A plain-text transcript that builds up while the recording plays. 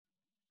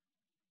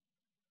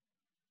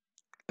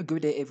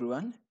Good day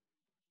everyone.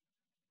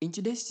 In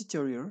today's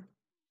tutorial,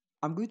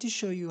 I'm going to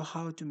show you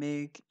how to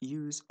make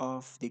use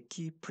of the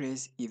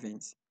Keypress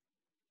event.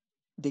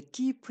 The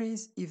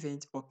Keypress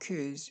event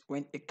occurs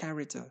when a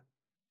character,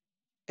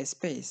 a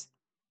space,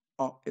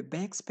 or a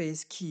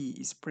backspace key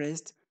is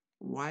pressed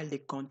while the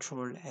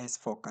control has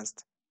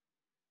focused.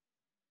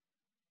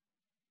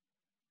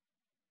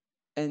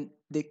 And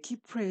the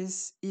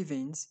Keypress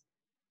event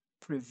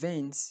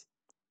prevents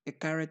a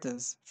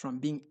characters from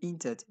being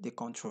entered the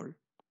control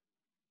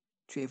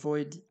to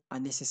avoid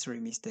unnecessary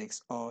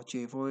mistakes or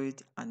to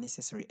avoid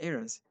unnecessary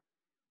errors.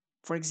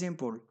 For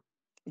example,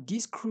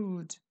 these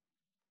crude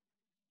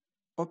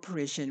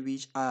operations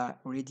which are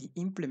already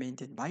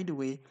implemented. By the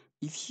way,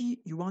 if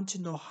you want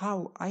to know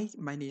how I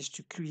managed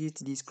to create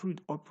this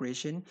crude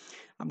operation,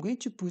 I'm going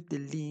to put the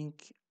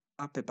link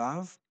up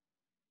above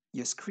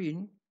your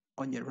screen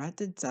on your right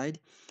hand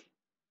side,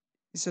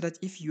 so that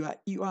if you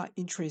are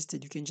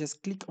interested, you can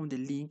just click on the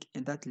link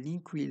and that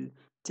link will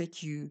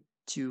take you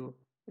to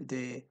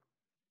the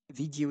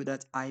video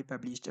that I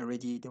published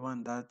already, the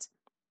one that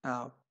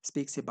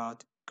speaks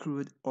about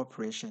crude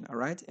operation. All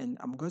right, and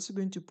I'm also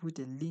going to put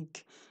a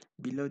link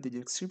below the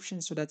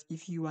description so that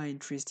if you are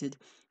interested,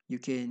 you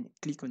can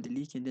click on the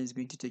link and then it's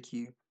going to take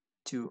you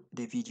to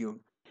the video.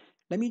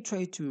 Let me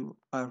try to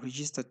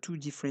register two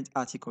different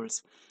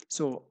articles.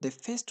 So the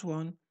first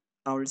one,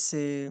 I will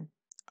say,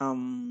 let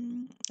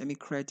me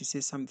try to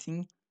say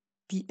something,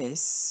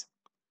 PS,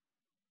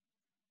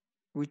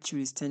 which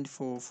will stand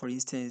for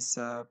instance,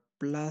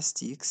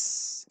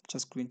 plastics.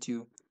 Just going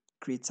to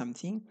create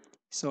something.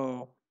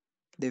 So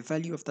the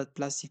value of that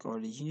plastic or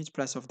the unit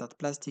price of that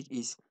plastic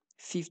is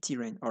 50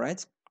 rand. All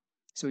right.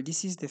 So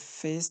this is the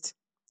first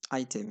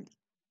item.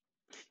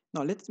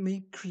 Now let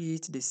me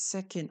create the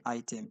second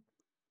item.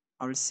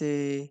 I'll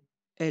say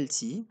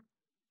LT,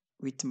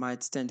 which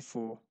might stand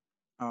for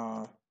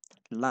uh,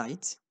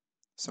 light.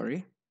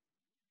 Sorry.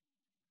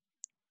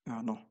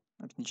 No,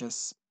 let me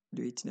just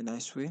do it in a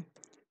nice way,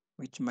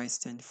 which might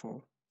stand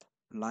for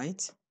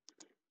light.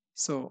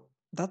 So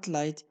that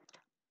light,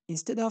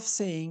 instead of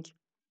saying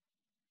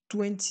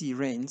 20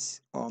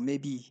 rands or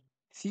maybe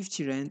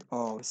 50 rand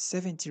or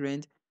 70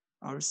 rand,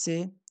 I'll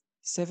say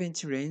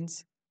 70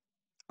 rands.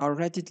 I'll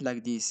write it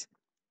like this.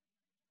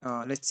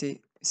 Let's say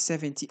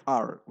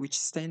 70R, which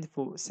stands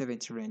for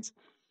 70 rands.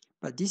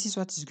 But this is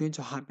what is going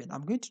to happen.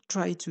 I'm going to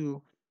try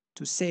to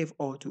save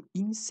or to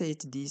insert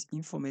these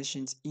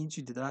informations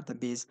into the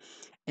database,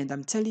 and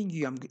I'm telling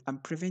you, I'm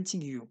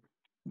preventing you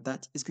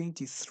that is going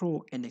to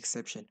throw an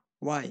exception.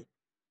 Why?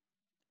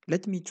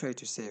 Let me try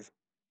to save.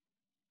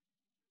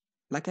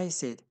 Like I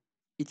said,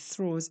 it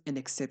throws an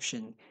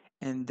exception,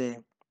 and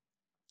the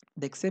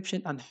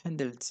exception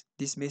unhandled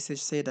this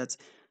message say that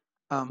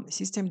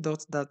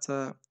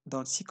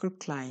system.data.sql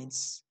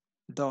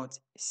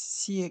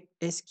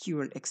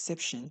clients.sql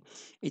exception.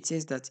 It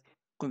says that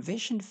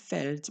conversion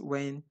failed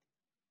when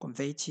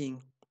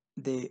converting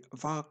the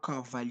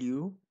varchar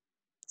value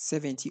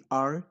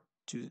 70R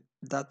to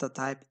data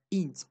type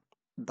int.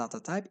 Data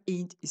type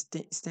int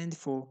stands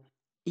for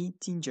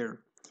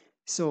integer.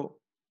 So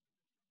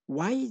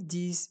why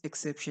this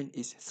exception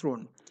is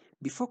thrown?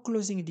 Before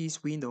closing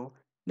this window,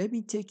 let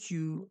me take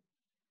you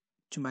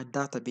to my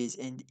database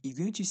and you're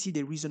going to see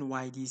the reason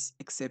why this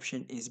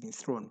exception is being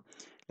thrown.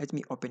 Let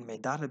me open my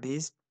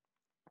database.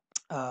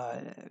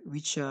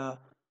 Which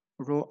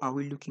row are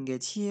we looking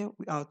at here?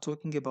 We are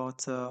talking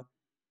about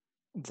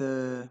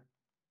the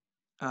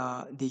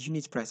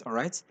unit price. All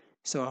right,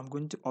 so I'm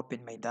going to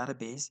open my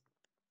database.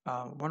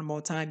 One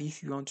more time,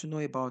 if you want to know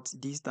about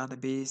this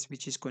database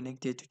which is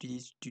connected to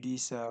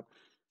this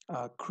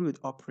crude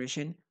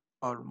operation,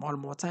 or one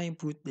more time,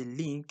 put the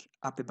link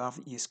up above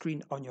your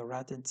screen on your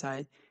right hand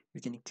side. You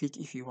can click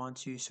if you want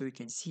to, so you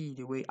can see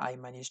the way I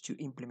managed to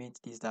implement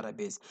this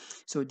database.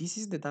 So this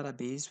is the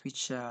database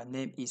which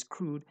name is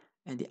crude,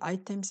 and the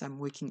items I'm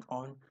working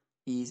on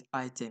is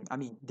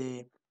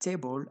the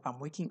table I'm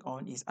working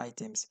on is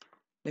items.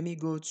 Let me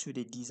go to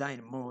the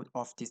design mode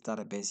of this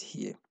database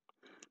here.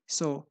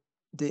 So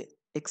the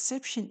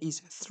exception is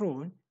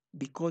thrown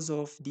because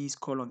of this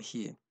column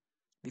here,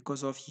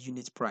 because of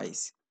unit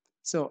price.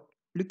 So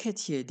look at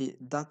here the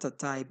data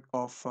type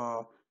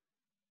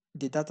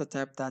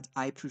that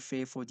I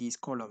prefer for this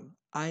column.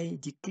 I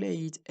declare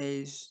it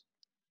as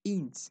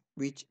int,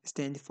 which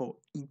stands for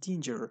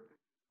integer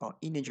or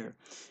integer,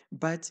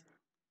 but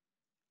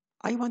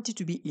I want it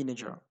to be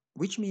integer,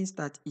 which means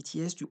that it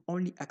has to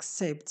only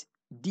accept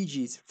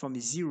digits from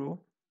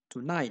 0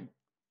 to 9.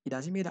 It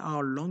doesn't matter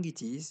how long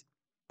it is,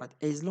 but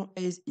as long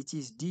as it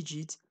is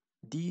digit,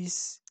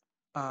 this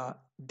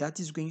that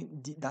is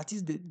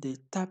the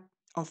type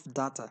of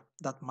data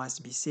that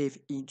must be saved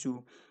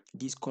into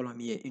this column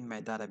here in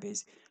my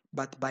database.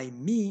 But by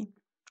me,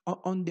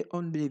 on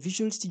the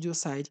Visual Studio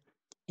side,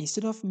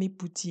 instead of me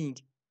putting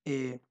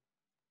a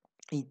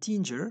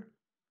integer,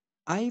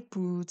 I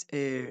put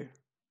a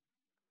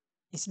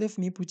instead of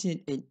me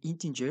putting an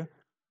integer,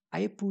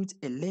 I put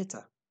a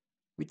letter,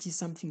 which is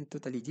something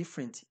totally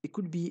different. It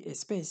could be a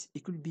space,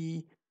 it could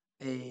be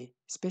a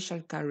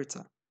special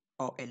character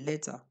or a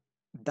letter.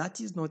 That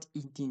is not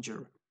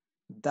integer,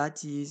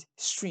 that is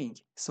string.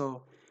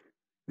 So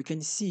we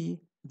can see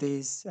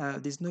there's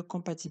no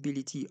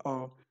compatibility,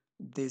 or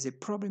there's a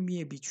problem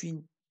here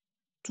between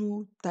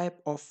two type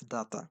of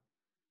data,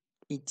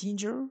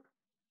 integer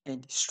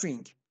and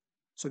string.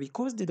 So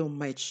because they don't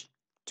match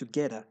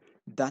together,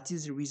 that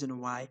is the reason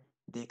why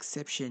the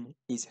exception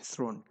is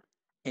thrown.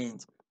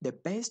 And the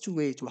best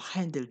way to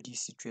handle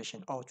this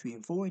situation or to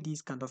avoid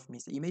this kind of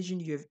mistake, imagine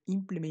you have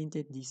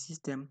implemented this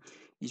system,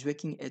 is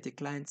working at the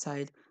client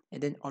side,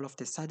 and then all of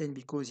a sudden,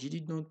 because you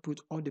did not put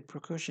all the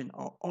precaution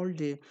or all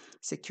the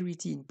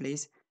security in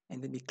place,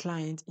 and then the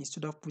client,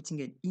 instead of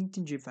putting an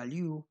integer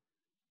value,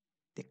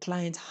 the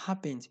client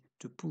happened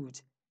to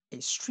put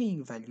a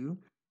string value,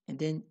 and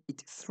then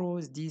it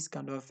throws these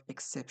kind of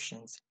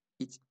exceptions.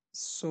 It's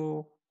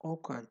so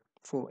awkward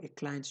for a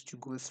client to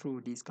go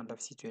through this kind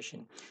of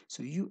situation.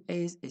 So you,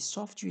 as a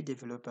software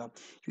developer,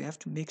 you have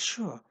to make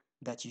sure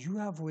that you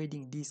are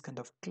avoiding these kind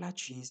of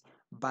clutches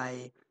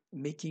by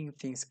making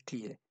things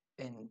clear.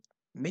 And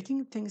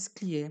making things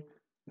clear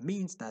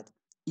means that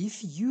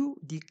if you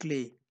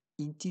declare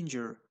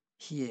integer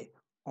here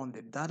on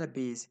the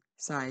database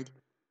side,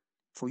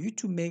 for you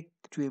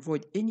to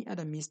avoid any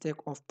other mistake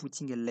of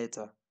putting a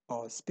letter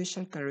or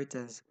special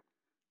characters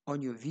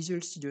on your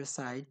Visual Studio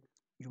side,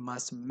 you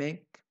must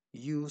make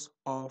use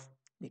of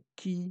the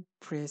key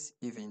press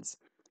events.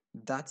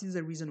 That is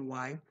the reason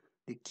why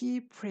the key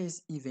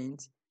press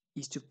event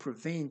is to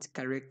prevent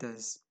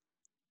characters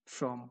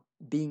from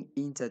being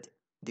entered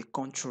the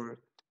control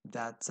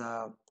that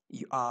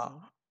you are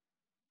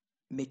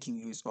making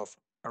use of.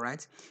 All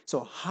right,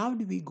 so how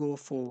do we go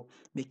for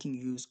making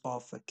use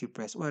of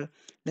Keypress? Well,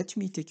 let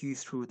me take you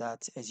through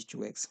that as it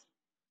works.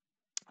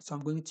 So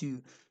I'm going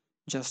to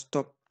just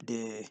stop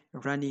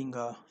running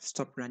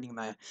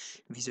my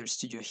Visual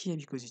Studio here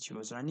because it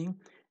was running.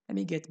 Let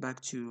me get back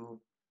to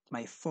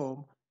my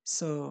form.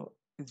 So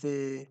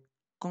the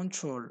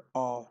control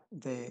or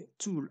the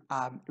tool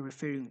I'm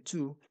referring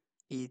to,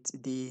 it's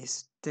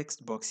this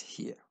text box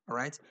here. All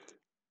right,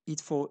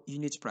 it's for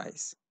unit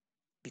price,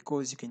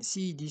 because you can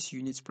see this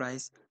unit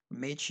price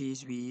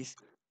matches with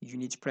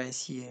unit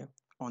price here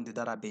on the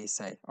database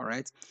side. All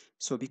right,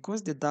 so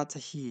because the data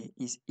here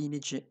is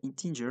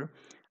integer,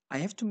 I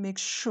have to make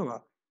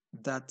sure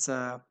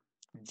that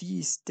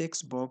this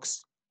text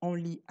box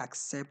only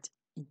accept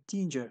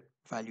integer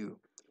value.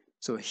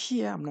 So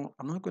here I'm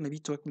not going to be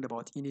talking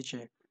about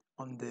integer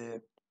on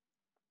the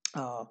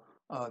uh,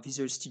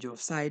 Visual Studio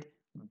side,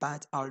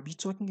 but I'll be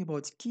talking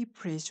about key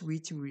press,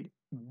 which will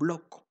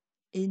block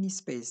any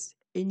space,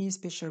 any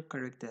special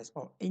characters,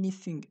 or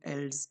anything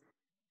else,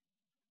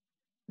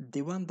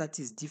 the one that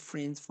is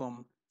different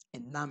from a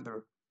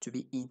number to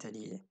be entered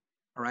here.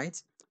 All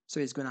right, so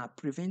it's gonna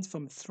prevent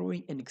from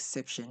throwing an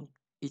exception.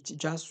 It's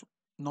just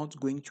not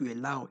going to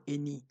allow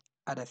any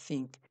other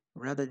thing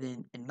rather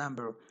than a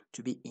number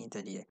to be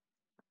entered here.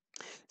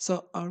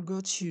 So I'll go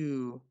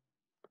to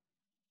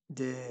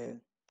the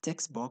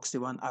text box, the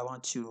one I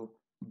want to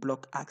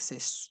block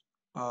access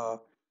uh,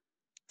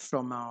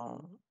 from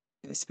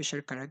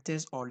special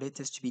characters or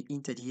letters to be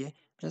entered here. I'm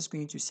just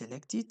going to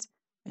select it,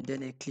 and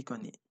then I click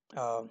on it.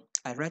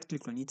 I right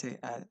click on it,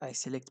 I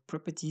select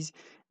properties,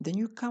 then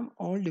you come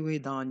all the way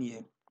down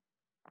here.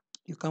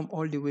 You come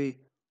all the way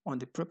on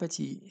the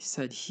property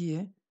side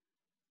here.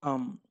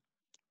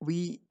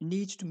 We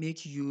need to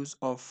make use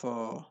of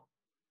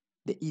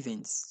the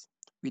events.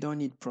 We don't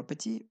need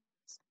property,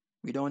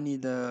 we don't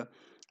need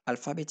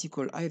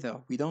alphabetical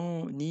either. We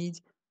don't need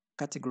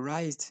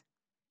categorized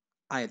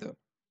either.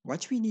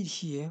 What we need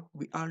here,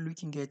 we are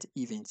looking at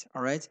events,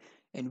 all right?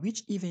 And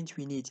which event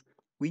we need?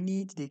 We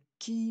need the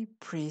key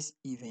press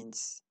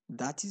events.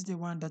 That is the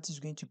one that is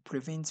going to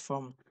prevent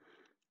from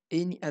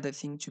any other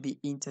thing to be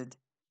entered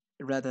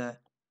rather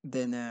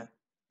than a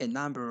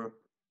number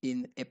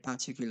in a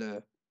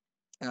particular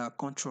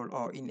control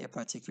or in a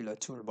particular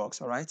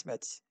toolbox, all right?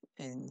 But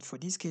and for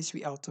this case,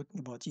 we are talking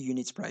about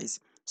unit price.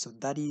 So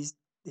that is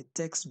the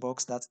text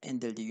box that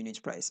handle the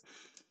unit price.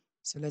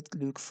 So let's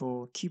look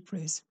for key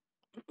press.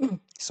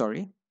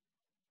 Sorry.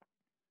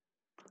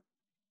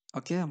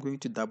 Okay, I'm going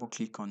to double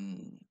click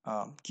on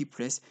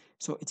Keypress.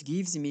 So it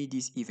gives me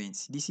these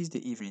events. This is the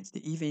event. The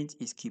event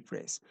is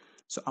Keypress.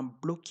 So I'm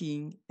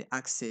blocking the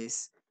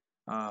access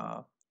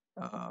uh,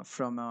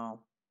 from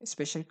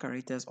special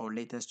characters or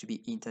letters to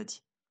be entered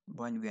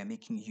when we are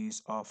making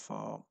use of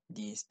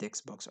this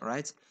text box. All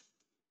right.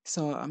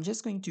 So I'm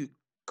just going to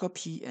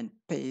copy and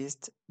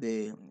paste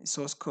the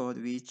source code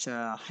which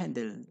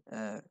handle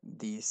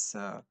this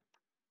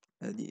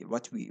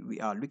what we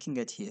are looking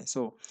at here.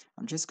 So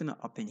I'm just gonna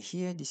open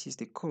here. This is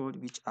the code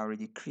which I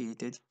already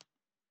created.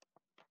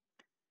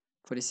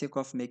 For the sake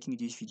of making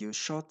this video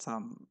short,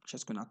 I'm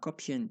just gonna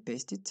copy and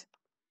paste it.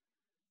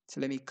 So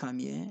let me come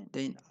here,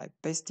 then I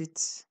paste it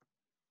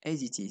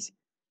as it is.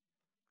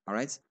 All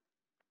right,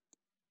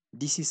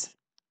 this is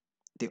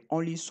the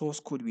only source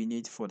code we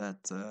need for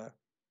that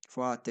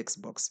for our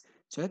text box.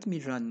 So let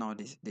me run now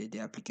the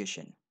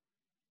application.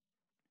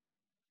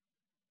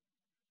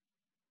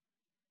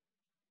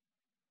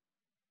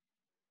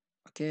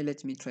 Okay,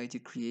 let me try to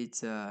create,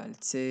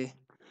 let's say,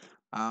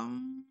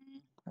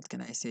 what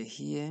can I say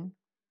here?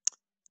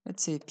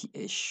 Let's say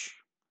ph,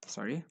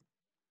 sorry,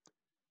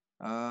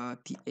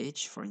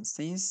 ph for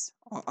instance,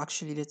 or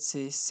actually let's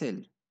say cell,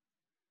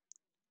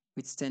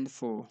 which stand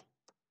for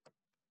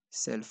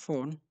cell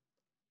phone.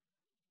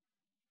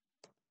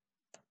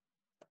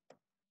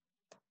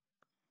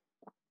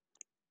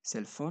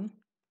 Cell phone.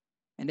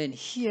 And then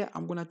here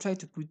I'm gonna try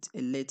to put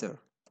a letter.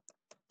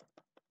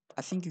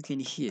 I think you can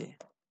hear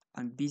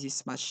I'm busy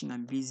smashing,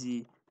 I'm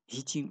busy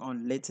hitting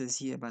on letters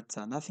here, but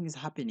nothing is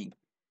happening.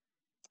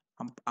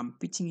 I'm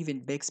putting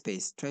even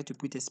backspace, try to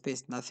put a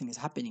space, nothing is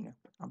happening.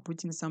 I'm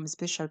putting some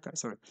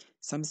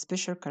some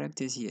special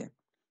characters here,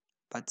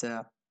 but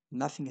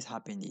nothing is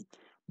happening.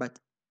 But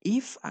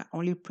if I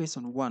only press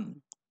on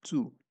 1,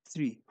 2,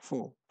 3,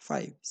 4,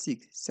 5,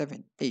 6,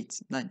 7,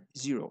 8, 9,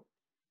 0,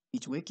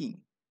 it's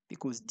working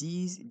because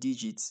these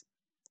digits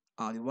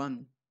are the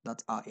one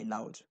that are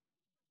allowed,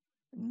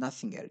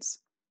 nothing else.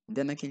 And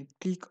then I can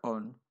click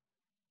on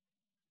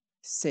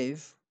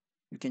save.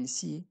 You can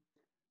see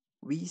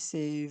we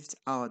saved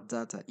our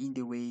data in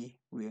the way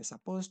we are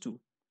supposed to.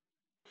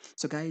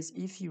 So guys,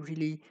 if you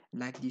really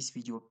like this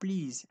video,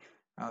 please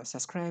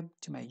subscribe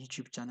to my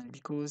YouTube channel,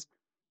 because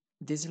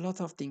there's a lot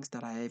of things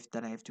that I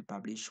have to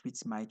publish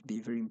which might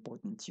be very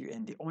important to you,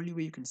 and the only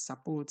way you can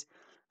support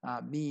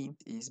me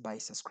is by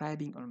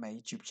subscribing on my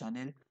YouTube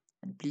channel.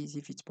 And please,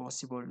 if it's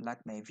possible,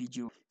 like my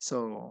video.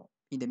 So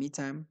in the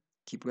meantime,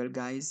 keep well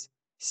guys,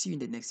 see you in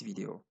the next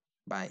video.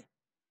 Bye.